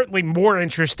 Certainly more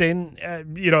interesting,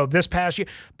 this past year.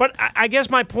 But I guess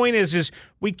my point is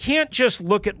we can't just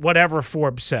look at whatever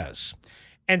Forbes says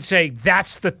and say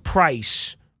that's the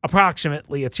price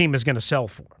approximately a team is going to sell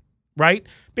for, right?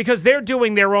 Because they're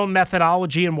doing their own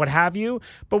methodology and what have you.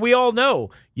 But we all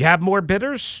know you have more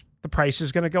bidders, the price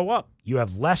is going to go up. You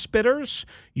have less bidders,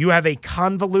 you have a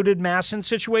convoluted Masson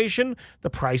situation, the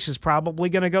price is probably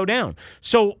going to go down.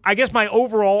 So I guess my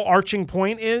overall arching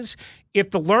point is,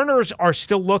 if the Lerners are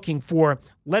still looking for,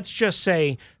 let's just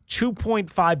say,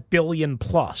 $2.5 billion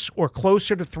plus or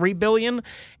closer to $3 billion,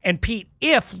 and Pete,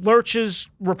 if Lurch's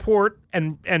report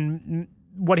and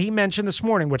what he mentioned this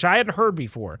morning, which I hadn't heard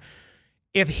before,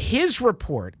 if his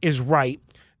report is right,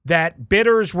 that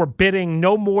bidders were bidding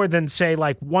no more than, say,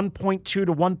 like 1.2 to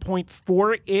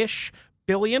 1.4-ish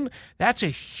billion, that's a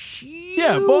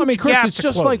huge Chris, it's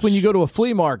just like when you go to a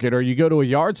flea market or you go to a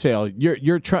yard sale.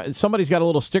 Somebody's got a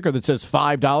little sticker that says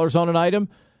 $5 on an item.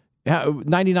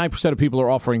 99% of people are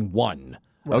offering $1.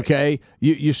 Right. Okay,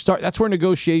 you start. That's where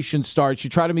negotiation starts. You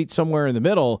try to meet somewhere in the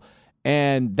middle.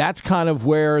 And that's kind of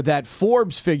where that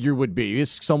Forbes figure would be,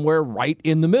 is somewhere right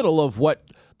in the middle of what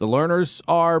the Lerners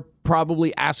are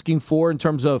probably asking for in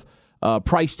terms of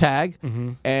price tag,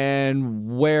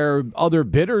 and where other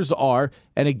bidders are.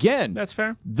 And again, that's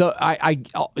fair.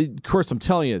 Of course, I'm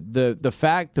telling you,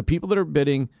 the people that are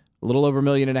bidding a little over $1.5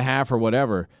 million or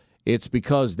whatever, it's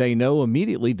because they know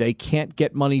immediately they can't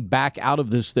get money back out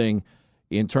of this thing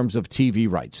in terms of TV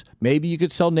rights. Maybe you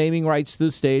could sell naming rights to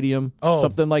the stadium,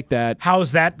 something like that.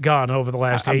 How's that gone over the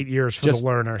last 8 years for the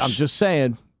Lerners? I'm just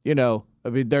saying,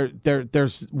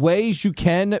 there's ways you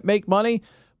can make money,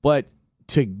 but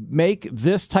to make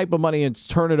this type of money and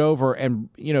turn it over and,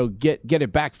 get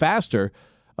it back faster,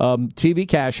 TV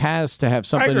cash has to have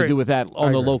something to do with that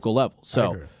on the local level.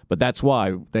 So, but that's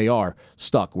why they are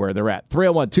stuck where they're at.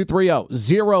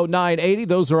 301-230-0980.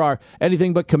 Those are our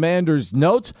Anything But Commanders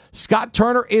notes. Scott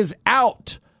Turner is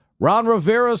out. Ron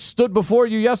Rivera stood before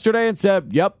you yesterday and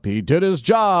said, yep, he did his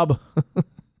job.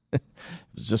 It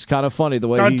was just kind of funny the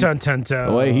way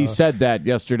he said that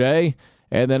yesterday.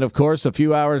 And then, of course, a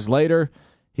few hours later,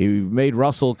 he made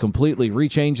Russell completely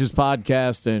rechange his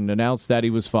podcast and announced that he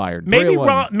was fired. Maybe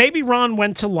Ron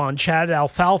went to lunch, had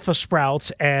alfalfa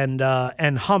sprouts and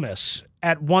hummus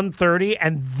at 1:30,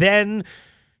 and then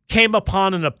came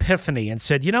upon an epiphany and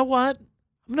said, you know what? I'm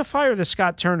going to fire the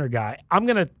Scott Turner guy. I'm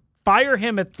going to fire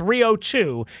him at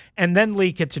 3:02 and then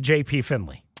leak it to J.P.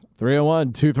 Finley.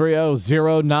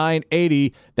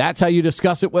 301-230-0980. That's how you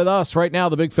discuss it with us. Right now,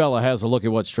 the big fella has a look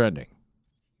at what's trending.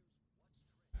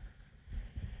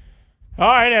 All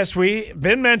right, as we've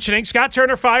been mentioning, Scott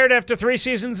Turner fired after 3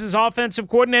 seasons as offensive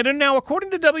coordinator. Now,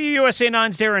 according to WUSA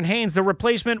 9's Darren Haynes, the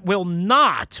replacement will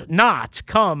not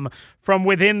come from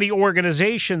within the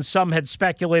organization. Some had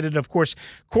speculated, of course,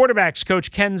 quarterbacks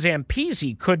coach Ken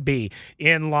Zampese could be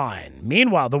in line.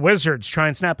 Meanwhile, the Wizards try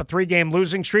and snap a 3-game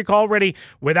losing streak already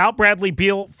without Bradley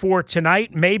Beal for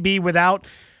tonight, maybe without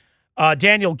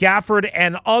Daniel Gafford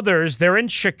and others. They're in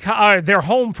Chicago. They're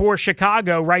home for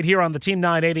Chicago right here on the Team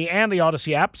 980 and the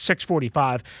Odyssey app.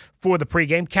 6:45 for the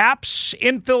pregame. Caps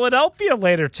in Philadelphia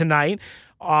later tonight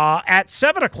at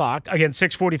 7 o'clock. Again,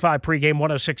 6:45 pregame.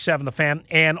 106.7 The Fan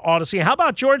and Odyssey. How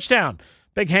about Georgetown?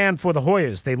 Big hand for the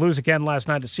Hoyas. They lose again last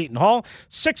night to Seton Hall.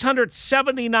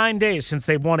 679 days since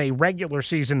they won a regular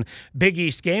season Big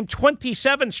East game.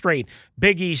 27 straight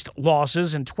Big East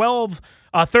losses and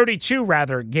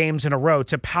 32 games in a row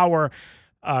to power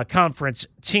conference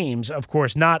teams. Of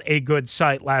course, not a good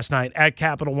sight last night at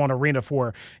Capital One Arena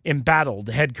for embattled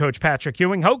head coach Patrick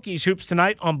Ewing. Hokies hoops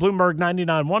tonight on Bloomberg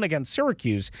 99.1 against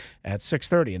Syracuse at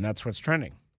 6:30, and that's what's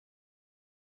trending.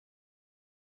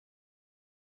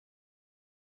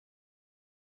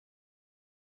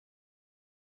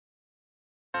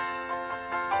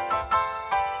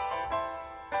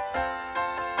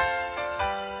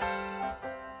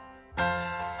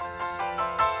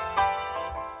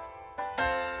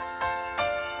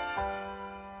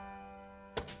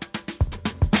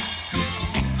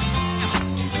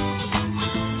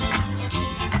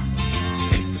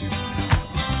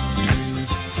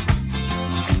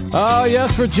 Oh,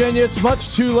 yes, Virginia. It's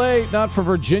much too late. Not for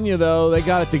Virginia, though. They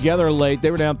got it together late. They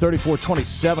were down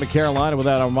 34-27 to Carolina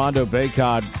without Armando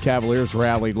Bacot. Cavaliers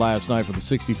rallied last night for the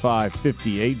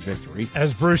 65-58 victory.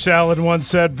 As Bruce Allen once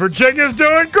said, Virginia's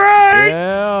doing great!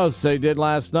 Yes, they did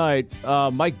last night.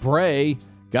 Mike Bray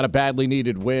got a badly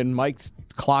needed win. Mike's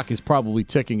clock is probably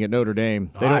ticking at Notre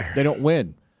Dame. They don't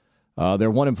win.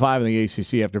 They're 1-5 in the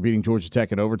ACC after beating Georgia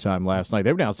Tech in overtime last night.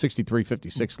 They were down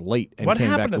 63-56 late and what came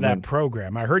back happened to to that win.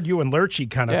 program? I heard you and Lurchie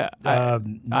kind of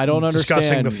I don't discussing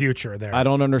understand the future there. I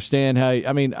don't understand how.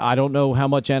 I mean, I don't know how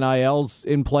much NIL's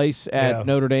in place at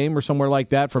Notre Dame or somewhere like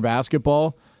that for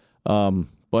basketball.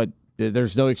 But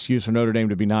there's no excuse for Notre Dame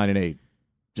to be 9-8.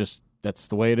 Just that's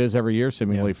the way it is every year,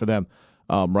 seemingly for them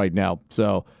right now.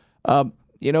 So,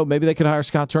 maybe they could hire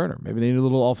Scott Turner. Maybe they need a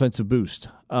little offensive boost.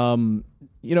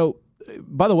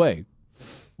 By the way,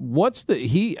 what's the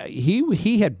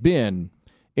he had been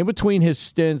in between his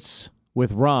stints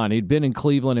with Ron. He'd been in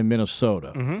Cleveland and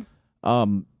Minnesota.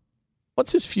 Mm-hmm.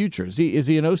 What's his future? Is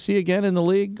he an OC again in the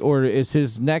league, or is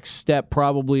his next step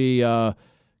probably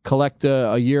collect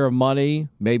a year of money,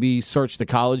 maybe search the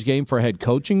college game for a head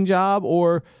coaching job,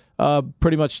 or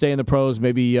pretty much stay in the pros,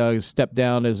 maybe step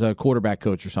down as a quarterback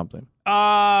coach or something?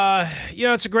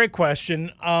 It's a great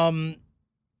question.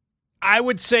 I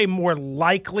would say more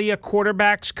likely a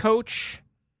quarterback's coach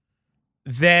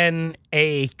than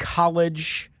a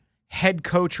college head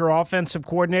coach or offensive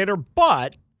coordinator.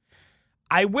 But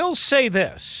I will say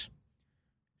this.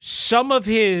 Some of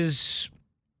his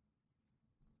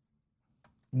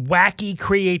wacky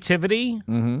creativity,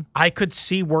 I could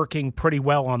see working pretty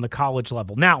well on the college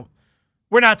level. Now,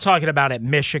 we're not talking about at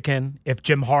Michigan if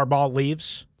Jim Harbaugh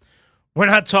leaves. We're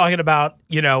not talking about,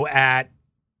 at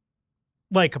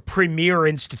like a premier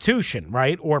institution,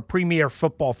 right? Or premier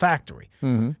football factory.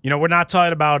 Mm-hmm. We're not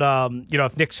talking about,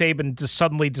 if Nick Saban just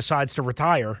suddenly decides to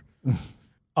retire,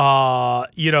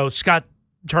 Scott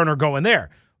Turner going there.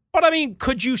 But, I mean,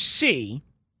 could you see,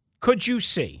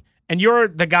 and you're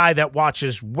the guy that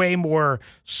watches way more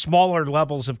smaller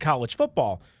levels of college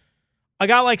football, a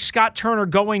guy like Scott Turner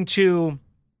going to,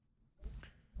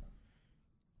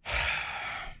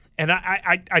 and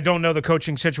I don't know the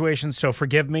coaching situation, so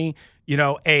forgive me,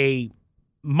 a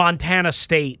Montana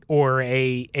State or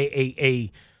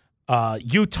a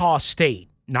Utah State,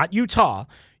 not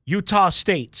Utah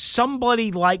State,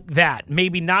 somebody like that,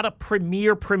 maybe not a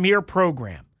premier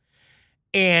program,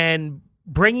 and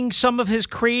bringing some of his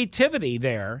creativity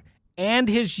there and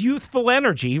his youthful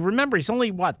energy. Remember, he's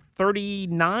only,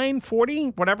 39, 40?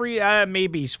 Whatever,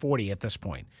 maybe he's 40 at this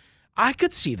point. I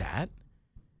could see that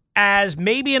as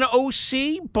maybe an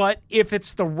OC, but if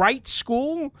it's the right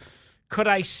school, could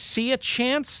I see a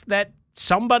chance that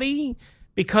somebody,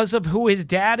 because of who his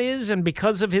dad is and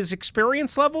because of his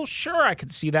experience level, sure, I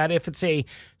could see that if it's a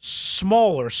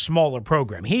smaller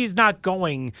program. He's not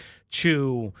going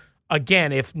to,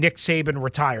 again, if Nick Saban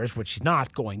retires, which he's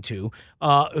not going to,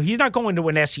 he's not going to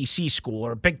an SEC school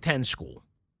or a Big Ten school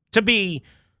to be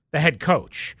the head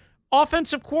coach.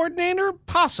 Offensive coordinator,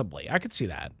 possibly. I could see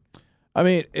that. I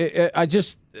mean, I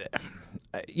just,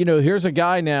 here's a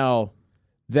guy now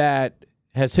that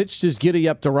has hitched his giddy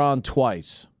up to Ron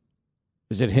twice.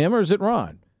 Is it him or is it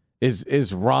Ron?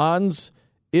 Is Ron's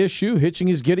issue hitching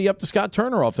his giddy up to Scott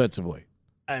Turner offensively?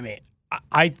 I mean,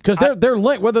 because they're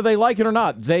linked, whether they like it or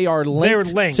not. They're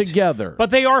linked together. But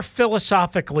they are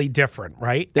philosophically different,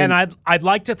 right? And I'd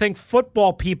like to think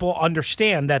football people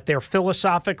understand that they're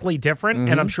philosophically different,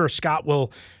 and I'm sure Scott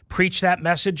will preach that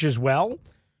message as well.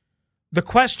 The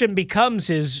question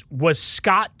becomes was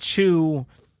Scott too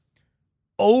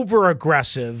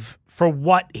over-aggressive for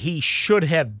what he should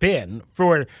have been,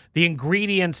 for the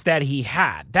ingredients that he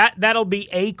had? That'll be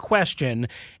a question.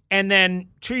 And then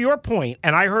to your point,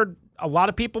 and I heard a lot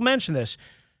of people mention this,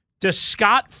 does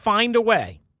Scott find a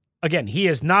way? Again, he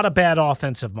is not a bad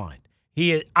offensive mind.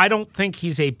 I don't think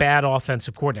he's a bad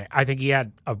offensive coordinator. I think he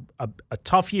had a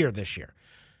tough year this year.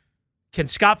 Can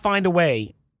Scott find a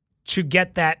way to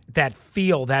get that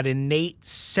feel, that innate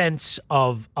sense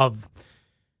of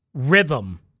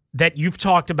rhythm that you've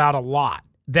talked about a lot,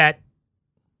 that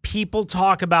people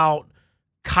talk about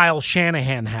Kyle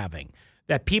Shanahan having,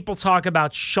 that people talk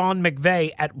about Sean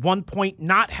McVay at one point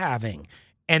not having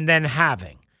and then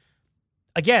having?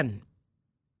 Again,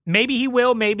 maybe he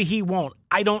will, maybe he won't.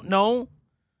 I don't know.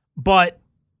 But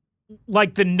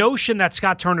like the notion that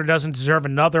Scott Turner doesn't deserve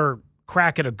another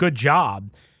crack at a good job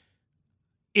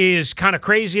is kind of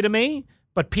crazy to me.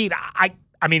 But Pete,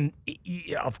 I mean,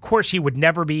 of course he would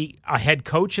never be a head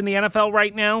coach in the NFL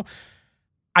right now.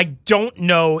 I don't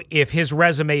know if his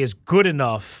resume is good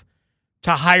enough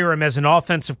to hire him as an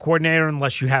offensive coordinator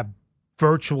unless you have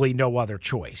virtually no other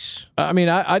choice. I mean,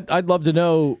 I'd love to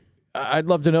know. I'd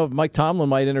love to know if Mike Tomlin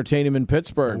might entertain him in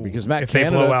Pittsburgh, because Matt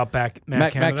Canada, they blow out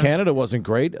Matt Canada wasn't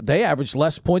great. They averaged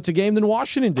less points a game than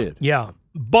Washington did. Yeah,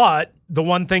 but the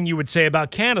one thing you would say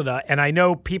about Canada, and I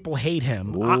know people hate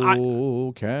him.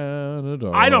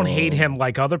 Canada! I don't hate him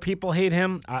like other people hate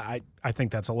him. I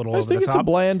think that's a little over the top. I think it's a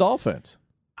bland offense.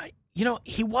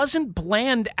 He wasn't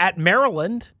bland at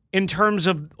Maryland in terms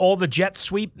of all the jet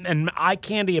sweep and eye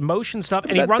candy emotion stuff,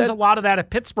 and he runs a lot of that at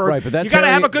Pittsburgh. Right, but you got to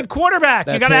have a good quarterback.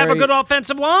 You got to have a good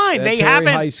offensive line. They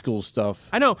haven't high school stuff.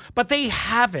 I know, but they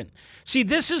haven't. See,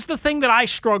 this is the thing that I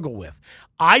struggle with.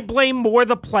 I blame more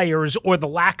the players or the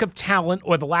lack of talent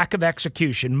or the lack of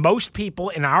execution. Most people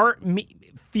in our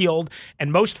field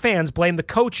and most fans blame the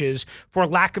coaches for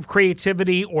lack of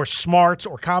creativity or smarts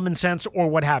or common sense or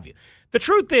what have you. The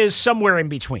truth is somewhere in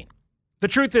between.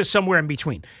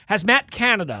 Has Matt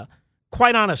Canada,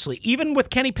 quite honestly, even with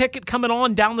Kenny Pickett coming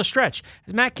on down the stretch,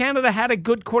 has Matt Canada had a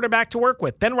good quarterback to work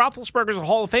with? Ben Roethlisberger's a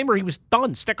Hall of Famer. He was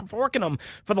done. Stick a fork in him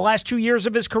for the last 2 years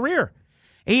of his career.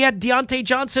 He had Deontay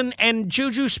Johnson and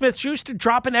Juju Smith-Schuster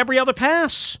dropping every other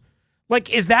pass. Like,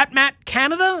 is that Matt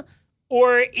Canada?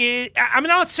 Or I'm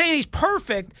not saying he's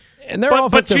perfect. And their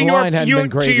offensive line hadn't been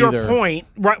great either. To your point,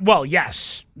 right? Well,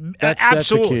 yes, absolutely. That's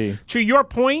the key. To your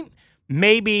point,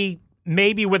 maybe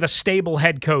with a stable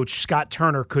head coach, Scott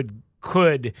Turner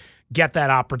could get that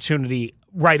opportunity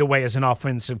right away as an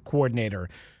offensive coordinator.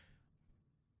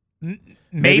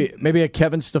 Maybe a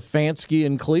Kevin Stefanski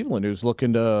in Cleveland who's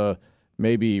looking to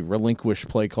maybe relinquish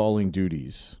play calling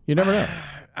duties. You never know.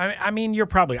 I mean,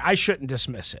 I shouldn't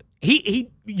dismiss it.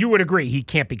 You would agree he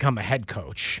can't become a head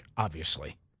coach,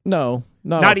 obviously. No,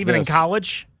 not even in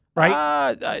college,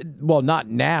 right? Well, not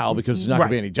now because there's not going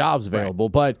to be any jobs available.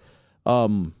 Right.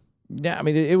 But yeah, I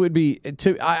mean, it would be.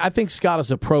 I think Scott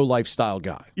is a pro lifestyle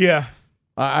guy. Yeah.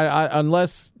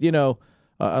 Unless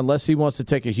he wants to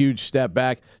take a huge step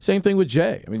back. Same thing with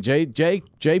Jay. I mean,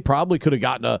 Jay probably could have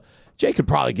gotten Jay could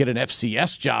probably get an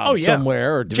FCS job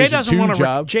somewhere or Division II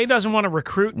job. Jay doesn't want to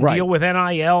recruit and deal with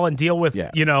NIL and deal with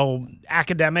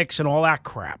academics and all that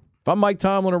crap. If I'm Mike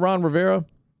Tomlin or Ron Rivera,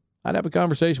 I'd have a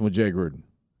conversation with Jay Gruden.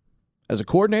 As a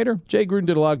coordinator, Jay Gruden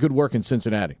did a lot of good work in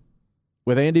Cincinnati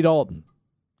with Andy Dalton.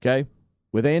 Okay,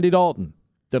 with Andy Dalton,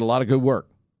 did a lot of good work.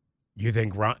 You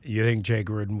think Jay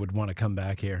Gruden would want to come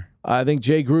back here? I think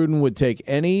Jay Gruden would take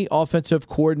any offensive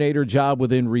coordinator job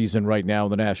within reason right now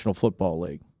in the National Football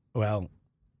League. Well,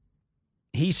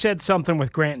 he said something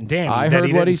with Grant and Danny I that heard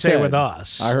he what didn't he say said with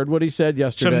us. I heard what he said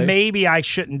yesterday. So maybe I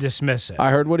shouldn't dismiss it. I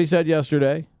heard what he said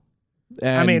yesterday.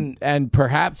 And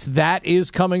perhaps that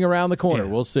is coming around the corner.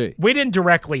 Yeah. We'll see. We didn't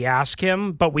directly ask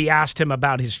him, but we asked him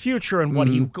about his future and what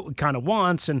he kind of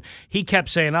wants, and he kept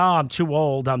saying, I'm too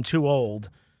old.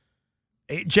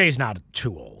 Jay's not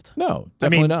too old. No,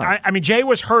 definitely not. I mean, Jay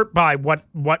was hurt by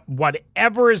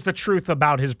whatever is the truth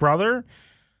about his brother.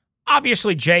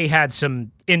 Obviously, Jay had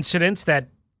some incidents that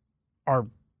are,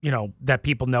 that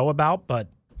people know about, but,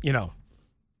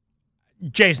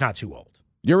 Jay's not too old.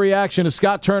 Your reaction to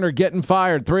Scott Turner getting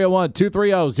fired.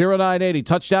 301-230-0980.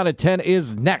 Touchdown at 10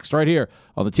 is next right here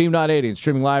on the Team 980 and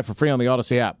streaming live for free on the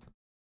Odyssey app.